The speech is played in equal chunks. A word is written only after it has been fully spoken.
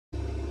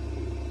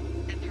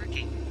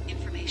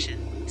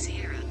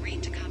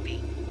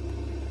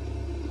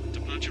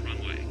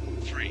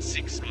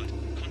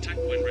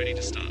Contact when ready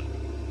to start.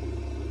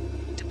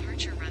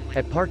 Departure runway.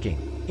 At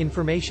parking.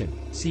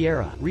 Information.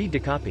 Sierra. Read to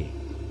copy.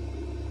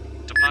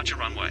 Departure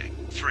runway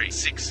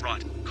 36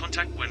 right.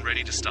 Contact when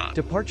ready to start.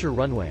 Departure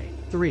runway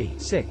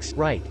 36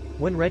 right.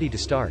 When ready to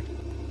start.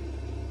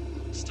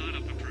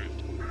 Startup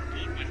approved.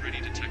 Report when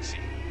ready to taxi.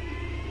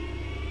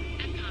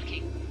 At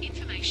parking.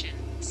 Information.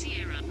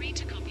 Sierra. Read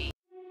to copy.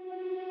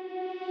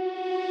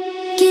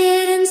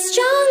 Getting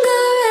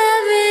stronger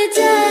every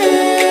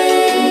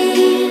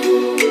day.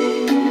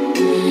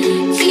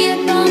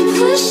 Keep on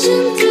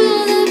pushing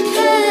through the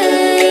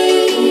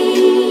pain.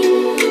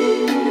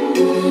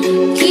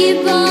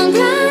 Keep on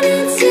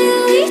grinding till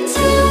we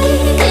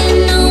die. Ain't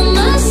no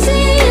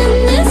mercy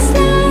in this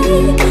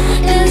life.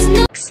 There's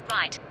no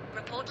Right.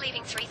 Report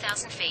leaving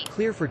 3,000 feet.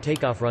 Clear for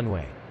takeoff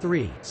runway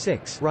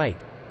 36 right.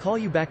 Call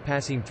you back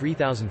passing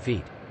 3,000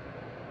 feet.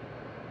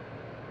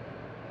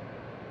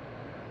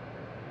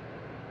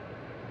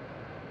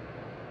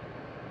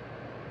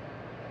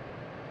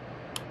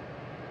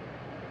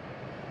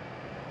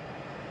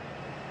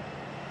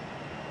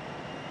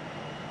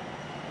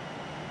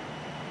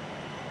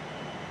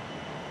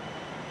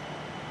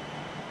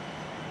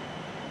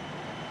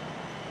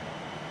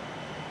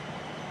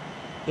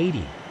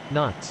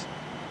 knots.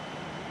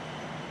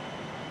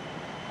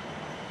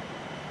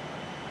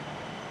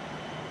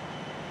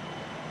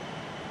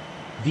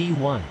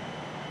 V1.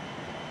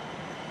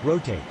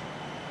 Rotate.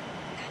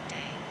 Good day.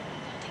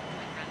 Holding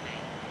point runway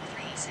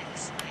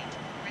 36 right.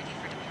 Ready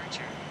for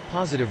departure.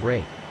 Positive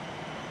rate.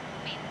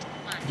 Wind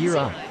 10. Gear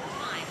up.